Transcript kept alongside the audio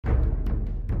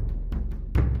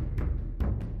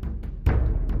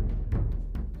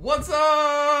What's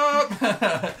up?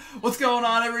 What's going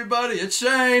on, everybody? It's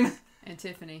Shane. And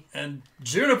Tiffany. And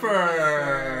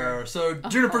Juniper. So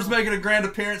Juniper's making a grand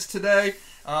appearance today.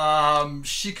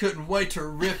 She couldn't wait to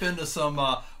rip into some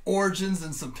Origins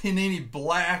and some Panini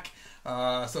Black.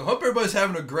 So hope everybody's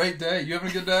having a great day. You having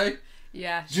a good day?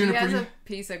 Yeah, Juniper, she has a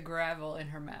piece of gravel in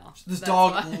her mouth. This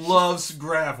dog loves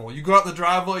gravel. You go out the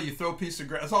driveway, you throw a piece of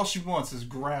gravel. That's all she wants is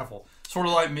gravel. Sort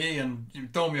of like me, and you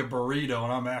throw me a burrito,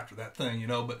 and I'm after that thing, you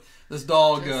know. But this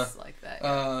dog, just like that,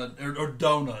 yeah. or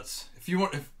donuts.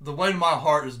 If the way to my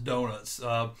heart is donuts.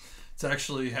 It's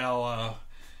actually how.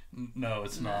 No,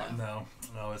 it's not. No,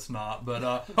 it's not. But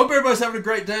hope everybody's having a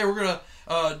great day. We're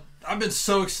gonna. I've been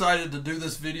so excited to do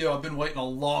this video. I've been waiting a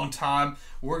long time.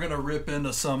 We're gonna rip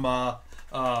into some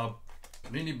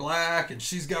Panini Black, and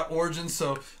she's got Origins.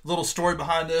 So little story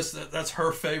behind this. That's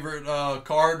her favorite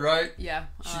card, right? Yeah,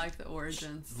 I like the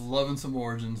Origins. Loving some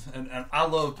Origins, and I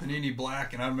love Panini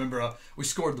Black. And I remember we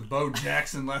scored the Bo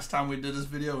Jackson last time we did this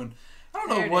video, and I don't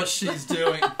know what she's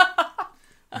doing.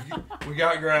 We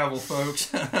got gravel,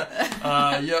 folks.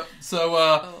 Yep.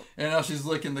 So, and now she's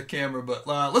licking the camera. But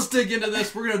let's dig into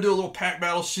this. We're going to do a little pack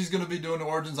battle. She's going to be doing the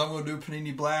Origins. I'm going to do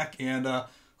Panini Black. And let's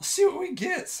see what we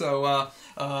get. So,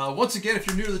 once again, if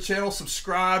you're new to the channel,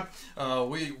 subscribe.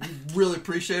 We really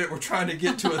appreciate it. We're trying to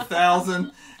get to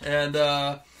 1,000. And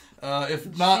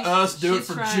if not us, do it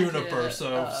for Juniper.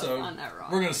 So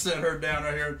we're going to set her down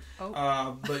right here.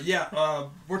 But yeah,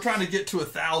 we're trying to get to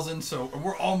 1,000. So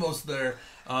we're almost there.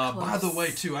 By the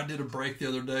way, too, I did a break the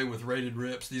other day with Rated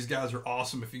Rips. These guys are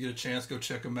awesome. If you get a chance, go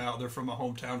check them out. They're from my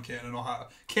hometown, Canton,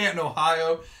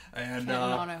 Ohio. And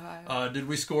Ohio. Did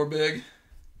we score big?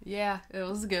 Yeah, it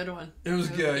was a good one. It was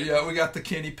good. Yeah, we got the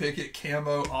Kenny Pickett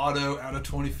camo auto out of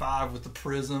 25 with the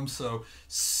prizm. So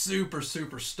super,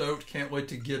 super stoked. Can't wait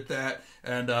to get that.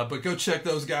 And but go check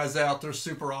those guys out. They're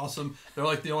super awesome. They're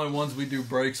like the only ones we do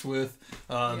breaks with.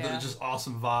 They're just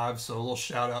awesome vibes. So a little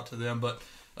shout out to them. But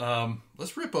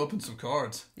let's rip open some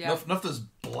cards. Yeah. Enough of this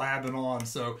blabbing on.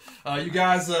 So you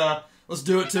guys, let's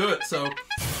do it to it. So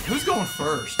who's going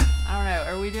first? I don't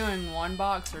know. Are we doing one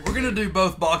box or We're going to do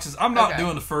both boxes. I'm not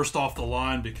doing the first off the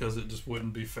line because it just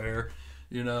wouldn't be fair,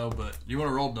 you know, but you want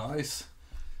to roll dice?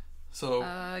 So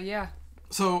yeah.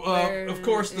 So of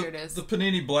course the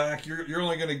Panini Black, you're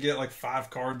only going to get like 5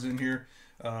 cards in here.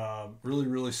 Really,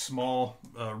 really small.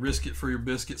 Risk it for your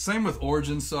biscuit. Same with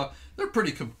Origins. They're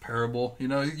pretty comparable. You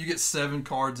know, you get 7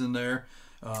 cards in there.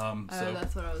 So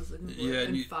that's what I was looking for. Yeah,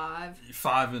 and 5.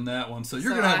 5 in that one. So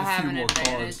you're going to have a few more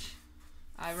cards.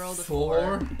 I rolled a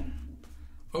 4.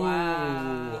 Oh,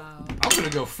 wow. I'm going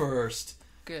to go first.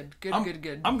 Good. I'm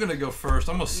going to go first.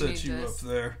 I'm going to set you up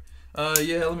there.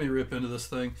 Yeah, let me rip into this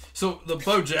thing. So the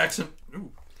Bo Jackson.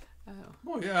 Ooh. Oh.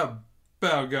 Boy, yeah.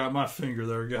 About got my finger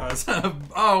there, guys.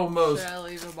 Almost. Should I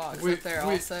leave a box up there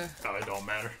also? Oh, it don't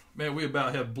matter. Man, we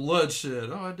about have bloodshed.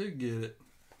 Oh, I did get it.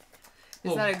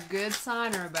 Is that a good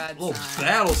sign or a bad sign? Little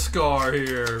battle scar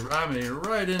here. I mean,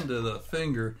 right into the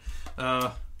finger.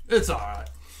 It's all right.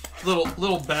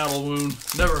 Little battle wound.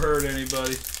 Never hurt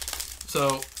anybody.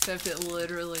 So. Except it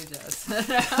literally does.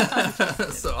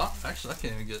 So, actually, I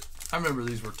can't even get. I remember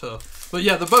these were tough. But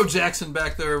yeah, the Bo Jackson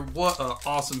back there. What an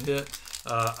awesome hit.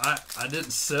 I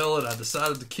didn't sell it. I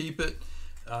decided to keep it.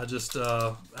 I just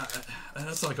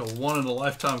that's like a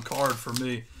one-in-a-lifetime card for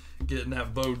me, getting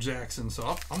that Bo Jackson.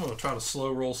 So I'm going to try to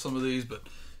slow roll some of these, but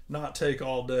not take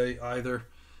all day either.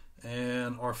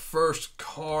 And our first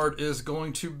card is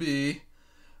going to be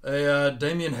a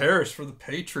Damian Harris for the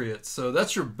Patriots. So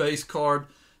that's your base card.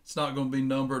 It's not going to be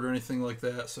numbered or anything like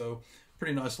that. So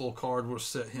pretty nice little card. We'll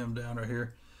set him down right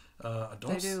here.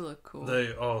 They do look cool.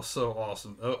 So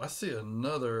awesome. Oh, I see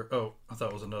another. Oh, I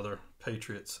thought it was another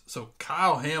Patriots. So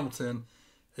Kyle Hamilton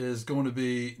is going to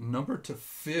be numbered to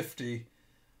 50.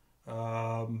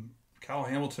 Kyle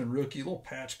Hamilton rookie, little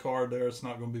patch card there. It's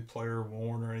not going to be player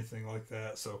worn or anything like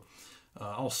that. So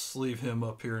I'll sleeve him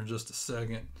up here in just a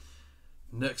second.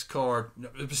 Next card.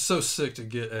 It was so sick to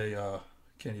get a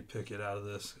Kenny Pickett out of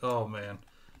this. Oh man.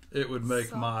 It would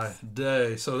make my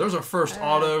day. So there's our first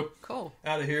auto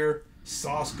out of here.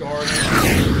 Sauce Gardner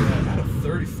out of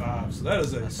 35. So that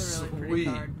is a sweet.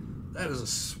 That is a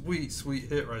sweet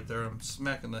hit right there. I'm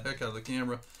smacking the heck out of the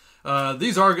camera.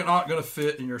 These are not going to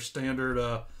fit in your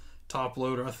standard top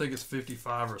loader. I think it's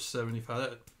 55 or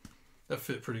 75. That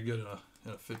fit pretty good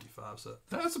in a 55. So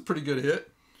that's a pretty good hit.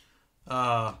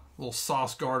 Little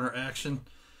Sauce Gardner action.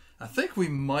 I think we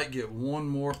might get one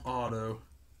more auto.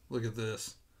 Look at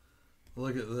this.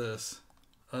 Look at this.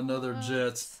 Another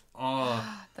Jets.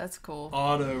 That's cool.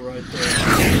 Auto right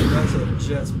there. That's a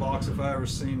Jets box if I ever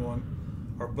seen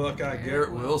one. Our Buckeye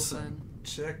Garrett Wilson.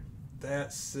 Check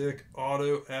that sick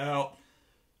auto out.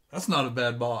 That's not a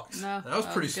bad box. No, that was a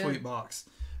pretty good. sweet box.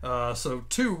 So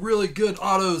 2 really good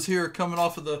autos here coming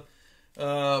off of the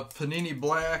Panini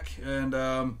Black. And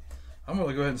I'm going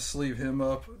to go ahead and sleeve him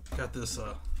up. Got this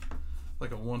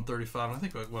like a 135. I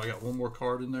think I got one more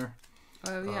card in there.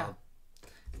 Oh, yeah.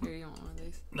 Here, you want one of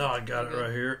these? No, I got it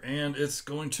right here. And it's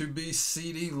going to be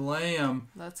CeeDee Lamb.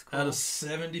 That's cool. Out of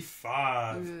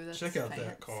 75. Ooh, that's Check out fancy.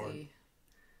 that card.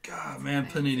 God, man,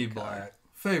 Panini Black.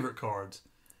 Favorite cards.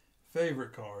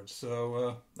 Favorite cards.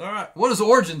 So, all right. What does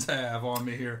Origins have on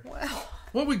me here? Well.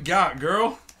 What we got,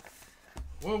 girl?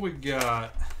 What we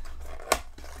got?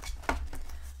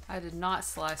 I did not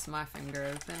slice my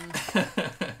finger open.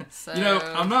 So, you know,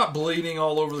 I'm not bleeding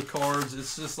all over the cards.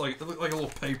 It's just like, it looked like a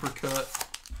little paper cut.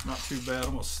 Not too bad.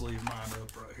 I'm going to sleeve mine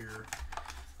up right here.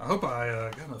 I hope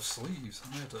I got enough sleeves.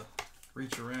 I'm going to have to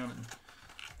reach around and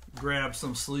grab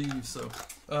some sleeves. So,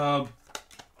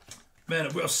 man,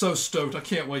 I'm so stoked. I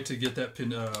can't wait to get that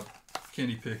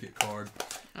Kenny Pickett card.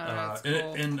 Oh, that's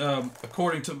cool. And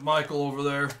according to Michael over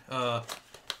there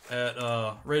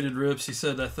at Rated Rips, he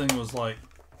said that thing was like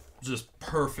just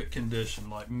perfect condition,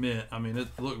 like mint. I mean, it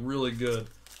looked really good.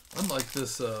 Unlike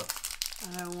this, I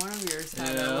know one of yours had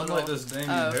a little... unlike this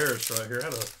Damian Harris right here,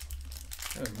 had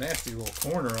a nasty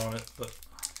little corner on it, but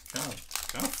kind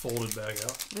of folded back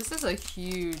out. This is a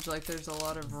huge, like there's a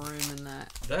lot of room in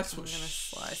that. That's I'm what gonna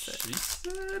slice it. she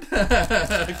said.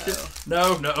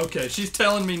 No, okay, she's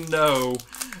telling me no.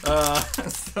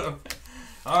 So,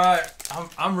 all right,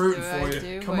 I'm rooting for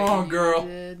you. Come on, girl.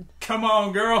 Come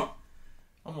on, girl.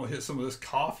 I'm gonna hit some of this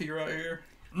coffee right here.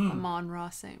 Amon-Ra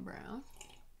St. Brown.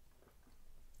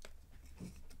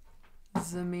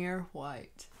 Zamir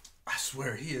White. I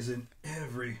swear he is in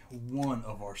every one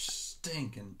of our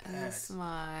stinking packs. That's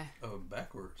my... Oh,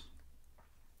 backwards.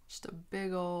 Just a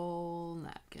big old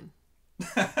napkin.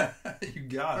 You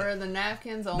got it. Or the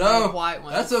napkins, only white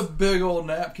ones. That's a big old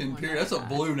napkin, period. That's a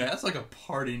blue napkin. That's like a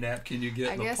party napkin you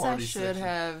get in the party section. I guess I should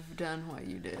have done what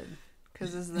you did.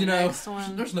 Because this is the you know, next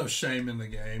one. There's no shame in the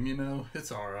game, you know.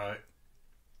 It's all right.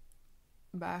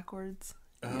 Backwards?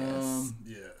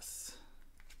 Yes.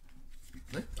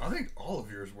 I think all of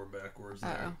yours were backwards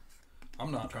there. Uh-oh.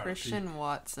 I'm not trying Christian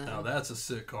Watson. Now that's a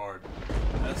sick card.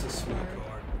 That's a sweet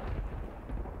card.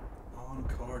 On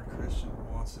card, Christian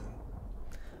Watson.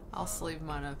 I'll sleeve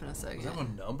mine up in a second. Was that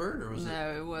one numbered, or was it?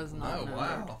 No, it was not numbered.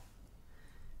 Wow.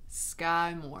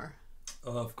 Sky Moore.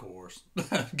 Of course.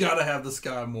 Gotta have the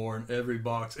Sky Moore in every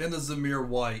box. And the Zamir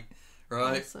White,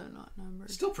 right? Also not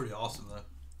numbered. Still pretty awesome, though.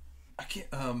 I can't,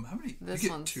 how many? This you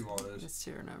get one's 2 autos. It's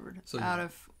 2 are numbered. So out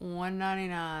of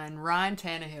 199, Ryan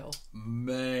Tannehill.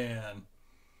 Man.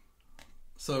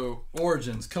 So,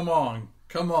 Origins, come on.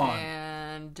 Come on.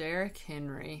 And Derrick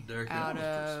Henry. Out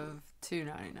of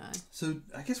 299. So,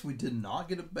 I guess we did not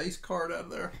get a base card out of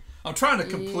there. I'm trying to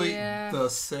complete the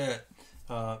set.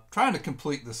 Trying to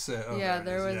complete the set. Oh,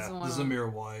 there was one. The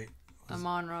Zamir White.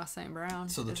 Amon-Ra St. Brown.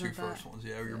 So the 2 first ones,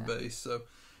 your base. So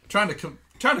trying to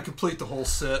complete the whole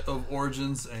set of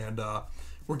Origins, and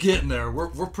we're getting there.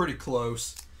 We're pretty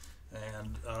close,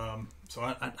 and so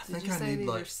I think I need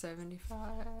like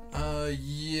 75.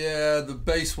 Yeah, the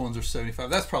base ones are 75.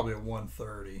 That's probably a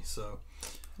 130. So.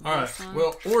 All right.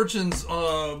 Well, Origins.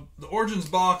 The Origins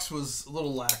box was a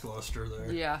little lackluster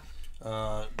there. Yeah.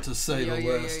 To say the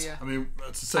least. Yeah. I mean,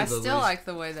 to say the least. I still like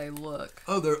the way they look.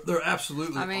 Oh, they're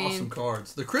absolutely awesome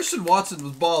cards. The Christian Watson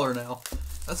was baller now.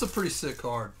 That's a pretty sick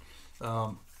card.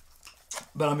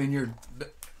 But I mean,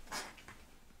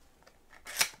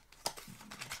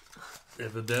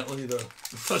 evidently I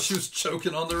thought she was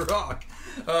choking on the rock.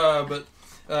 But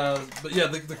yeah,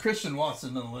 the Christian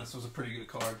Watson nonetheless was a pretty good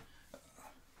card.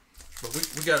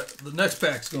 But we got the next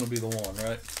pack's going to be the one,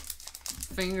 right?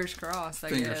 Fingers crossed, I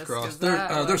guess. Fingers crossed.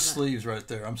 There's sleeves right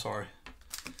there. I'm sorry.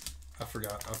 I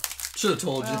forgot. I should have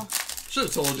told you. Should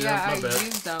have told you. Yeah, my bad. I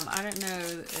used them. I didn't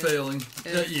know. Failing.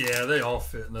 Yeah, they all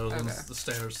fit in those ones. The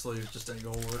standard sleeves just ain't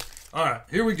going to work. All right,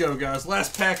 here we go, guys.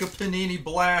 Last pack of Panini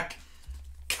Black.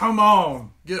 Come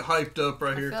on. Get hyped up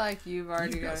right here. I feel like you've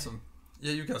already got some.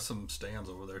 Yeah, you got some stands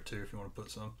over there, too, if you want to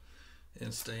put some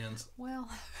in stands. Well,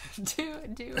 do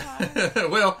I?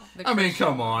 Well, I mean,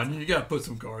 come on. You got to put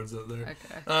some cards up there.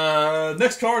 Okay.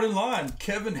 Next card in line,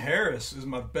 Kevin Harris is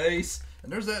my base.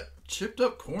 And there's that chipped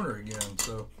up corner again.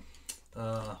 So,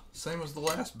 same as the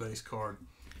last base card.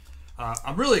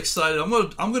 I'm really excited. I'm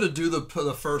gonna do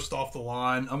the first off the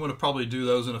line. I'm gonna probably do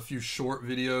those in a few short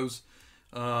videos.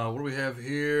 What do we have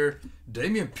here?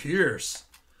 Dameon Pierce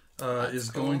is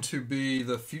going to be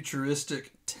the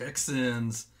futuristic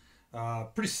Texans.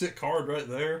 Pretty sick card right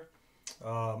there.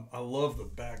 I love the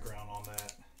background on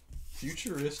that.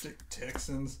 Futuristic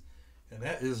Texans. And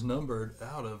that is numbered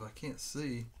out of, I can't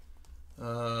see.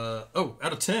 Out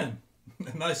of 10.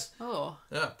 Nice. Oh.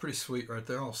 Yeah, pretty sweet right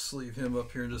there. I'll sleeve him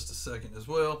up here in just a second as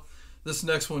well. This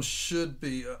next one should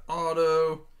be an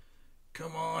auto.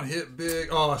 Come on, hit big.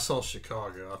 Oh, I saw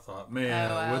Chicago. I thought,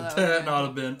 man, would that not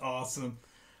have been awesome?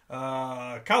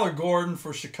 Kyler Gordon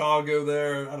for Chicago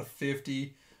there out of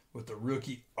 50 with the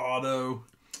rookie auto.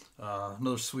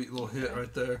 Another sweet little hit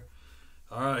right there.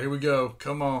 All right, here we go.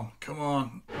 Come on.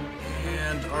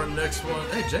 And our next one.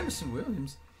 Hey, Jameson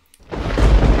Williams.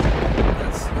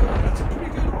 That's a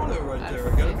pretty good auto right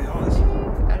there. I got to be honest.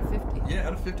 Out of 50? Yeah,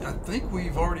 out of 50. I think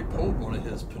we've already pulled one of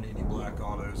his Panini Black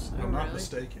autos. If I'm not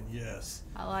mistaken. Yes.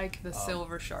 I like the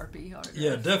silver Sharpie autograph.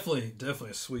 Yeah, definitely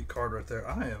a sweet card right there.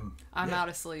 I'm out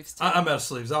of sleeves too. I'm out of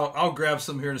sleeves. I'll grab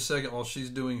some here in a second while she's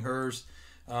doing hers.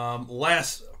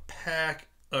 Last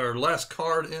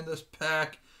card in this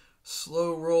pack.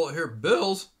 Slow roll here.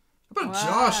 Bills. How about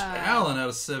Josh Allen out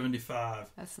of 75?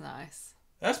 That's nice.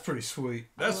 That's pretty sweet.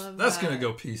 That's gonna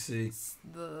go PC. It's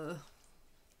the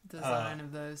design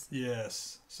of those.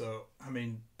 Yes. So I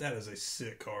mean that is a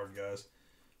sick card, guys.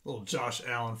 Little Josh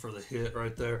Allen for the hit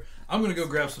right there. I'm gonna go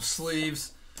grab some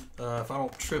sleeves if I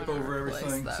don't trip over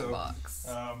everything. That box.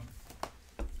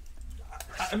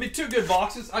 I mean, 2 good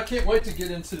boxes. I can't wait to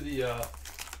get into the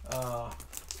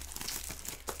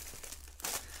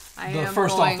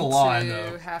first off the line,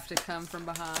 though. Have to come from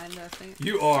behind, I think.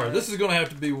 You are. This is going to have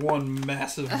to be one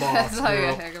massive box. That's like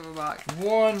a heck of a box.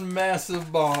 One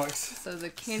massive box. So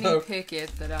the Kenny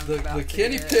Pickett that I'm about to The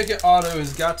Kenny Pickett auto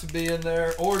has got to be in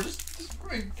there, or just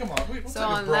I mean, come on. We'll so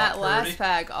on that last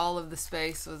pack, all of the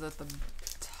space was at the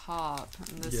top,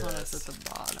 and this one is at the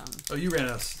bottom. Oh, you ran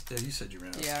out. Yeah, you said you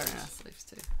ran out. Yeah, I ran out of sleeves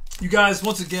too. You guys,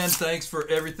 once again, thanks for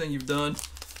everything you've done.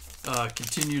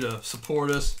 Continue to support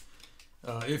us.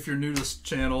 If you're new to this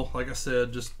channel, like I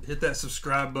said, just hit that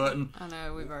subscribe button. I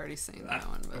know we've already seen that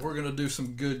one, but we're gonna do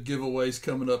some good giveaways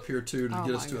coming up here too to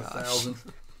get us to 1,000.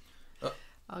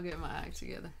 I'll get my act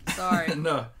together. Sorry.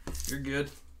 No, you're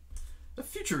good. The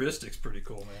Futuristic's pretty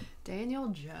cool, man. Daniel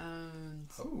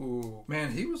Jones. Oh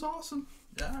man, he was awesome.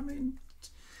 Yeah, I mean,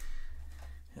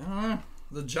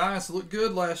 the Giants looked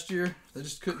good last year. They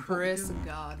just couldn't. Chris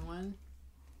Godwin.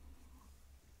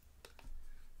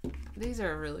 These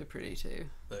are really pretty too.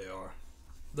 They are.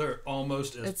 They're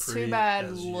almost as it's pretty. It's too bad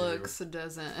as looks you.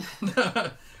 Doesn't.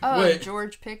 Wait.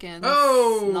 George Pickens.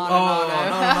 Not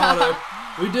an auto.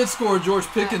 We did score a George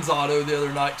Pickens auto the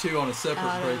other night too on a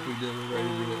separate break we did. We're ready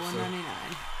to do it.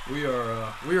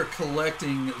 So we are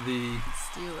collecting the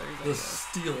Steelers. The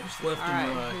Steelers left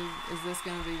and right. Is this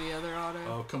going to be the other auto?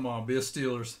 Oh come on, be a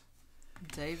Steelers.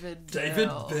 David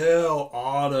Bell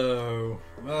auto.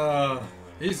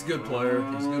 He's a good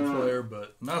player.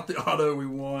 But not the auto we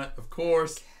want, of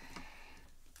course.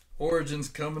 Origins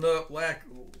coming up,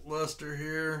 lackluster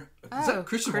here. Is that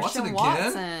Christian Watson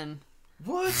again?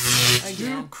 What?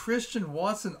 Again. 2 Christian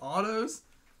Watson autos?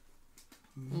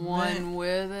 One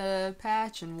with a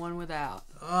patch and one without.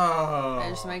 Oh.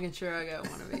 I'm just making sure I got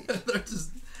one of each. They're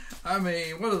just, I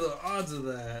mean, what are the odds of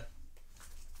that?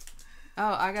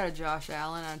 Oh, I got a Josh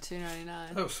Allen on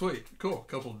 $2.99. Oh, sweet. Cool.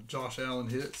 A couple of Josh Allen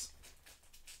hits.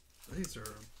 These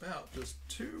are about just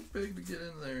too big to get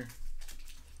in there.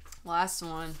 Last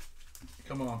one.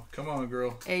 Come on,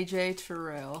 girl. AJ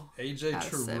Terrell. AJ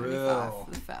Terrell. 75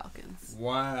 for the Falcons.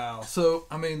 Wow. So,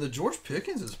 I mean, the George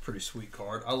Pickens is a pretty sweet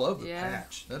card. I love the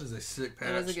patch. That is a sick patch.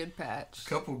 That is a good patch. A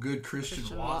couple good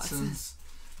Christian Watsons.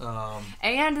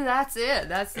 And that's it.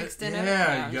 That's the extent of it.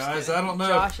 Yeah, you guys. I don't know.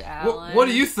 Josh Allen. What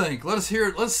do you think? Let us hear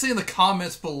it. Let's see in the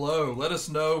comments below. Let us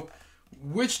know,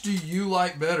 which do you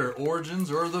like better,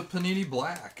 Origins or the Panini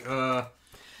Black?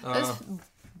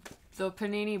 The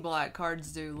Panini Black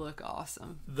cards do look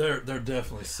awesome. They're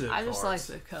definitely sick. I just like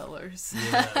the colors.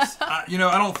 Yes. I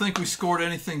don't think we scored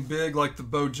anything big like the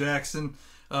Bo Jackson.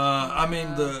 I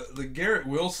mean the Garrett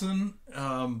Wilson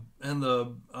and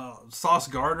the Sauce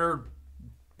Gardner,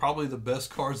 probably the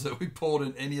best cards that we pulled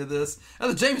in any of this.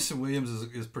 And the Jameson Williams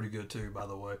is pretty good too, by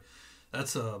the way.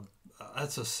 That's a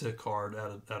sick card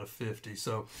out of 50.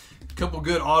 So a couple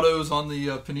good autos on the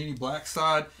Panini Black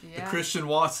side. Yeah. The Christian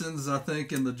Watsons, I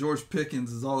think, and the George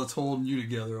Pickens is all that's holding you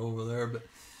together over there. But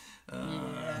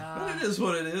it is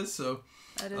what it is. So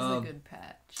that is a good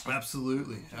patch.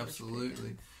 Absolutely.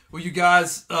 Well, you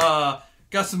guys got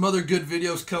some other good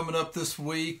videos coming up this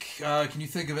week. Can you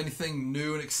think of anything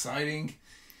new and exciting?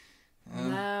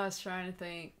 No, I was trying to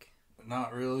think.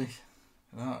 Not really.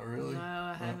 No,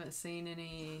 I haven't seen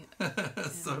any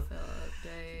NFL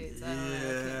updates. I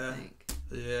can't think.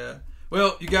 Yeah.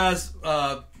 Well, you guys,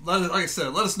 like I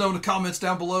said, let us know in the comments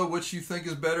down below which you think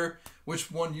is better,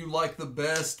 which one you like the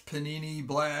best, Panini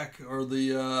Black or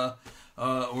the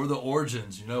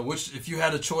Origins. You know, which if you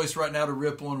had a choice right now to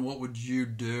rip one, what would you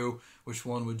do? Which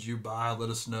one would you buy? Let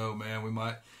us know, man. We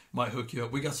might hook you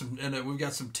up. We've got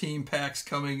some team packs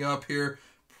coming up here.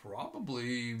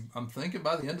 Probably, I'm thinking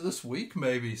by the end of this week,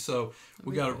 maybe. So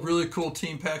we got a really cool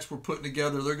team packs we're putting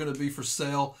together. They're going to be for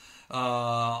sale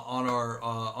on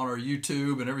our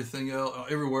YouTube and everything else,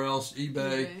 everywhere else,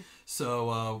 eBay.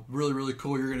 So really, really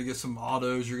cool. You're going to get some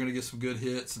autos. You're going to get some good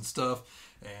hits and stuff.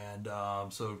 And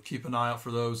so keep an eye out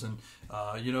for those. And,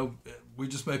 we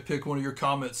just may pick one of your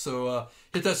comments. So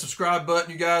hit that subscribe button,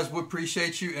 you guys. We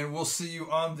appreciate you. And we'll see you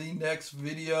on the next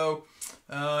video.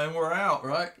 And we're out,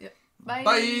 right? Yep. Bye.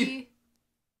 Bye.